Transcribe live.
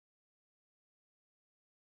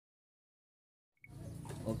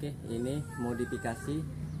Oke, ini modifikasi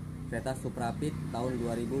kereta Supra tahun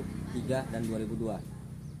 2003 dan 2002.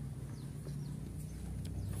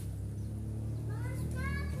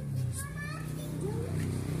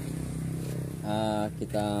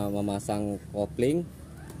 Kita memasang kopling,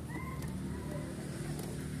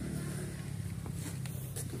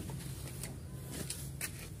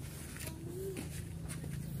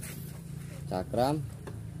 cakram,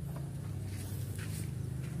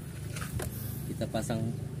 kita pasang,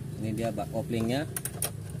 ini dia bak koplingnya,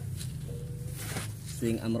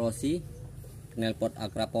 swing arm Rossi, knalpot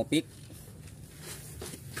akrapopik,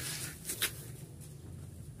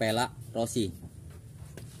 pelak Rossi.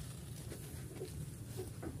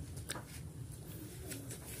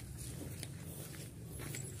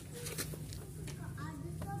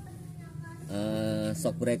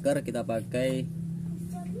 Shock breaker kita pakai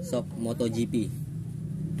shock MotoGP.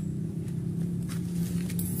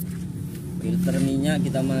 Filter minyak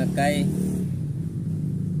kita pakai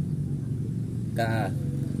KA,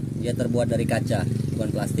 dia terbuat dari kaca bukan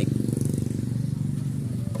plastik.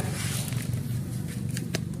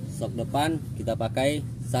 Shock depan kita pakai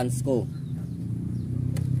Sunsko.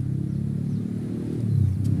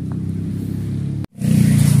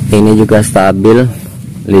 Ini juga stabil,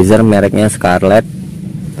 laser mereknya Scarlett,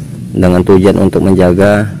 dengan tujuan untuk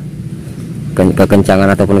menjaga kekencangan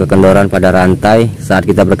ataupun kekendoran pada rantai saat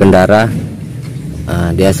kita berkendara.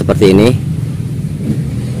 Dia seperti ini.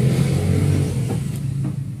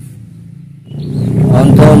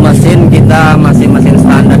 Untuk mesin kita masih mesin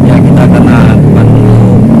standar ya, kita karena bukan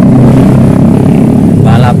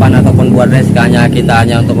balapan ataupun buat race, kita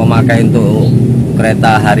hanya untuk memakai untuk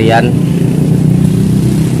kereta harian,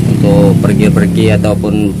 untuk pergi-pergi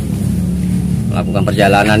ataupun melakukan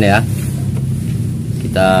perjalanan ya.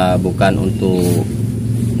 Kita bukan untuk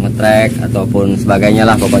ngetrek ataupun sebagainya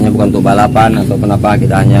lah, pokoknya bukan untuk balapan ataupun apa,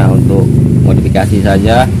 kita hanya untuk modifikasi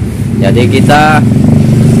saja. Jadi kita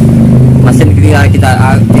mesin kita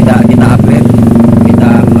upgrade, kita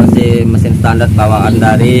masih mesin standar bawaan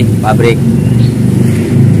dari pabrik.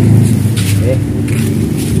 Oke,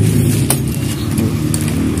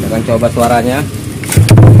 kita akan coba suaranya.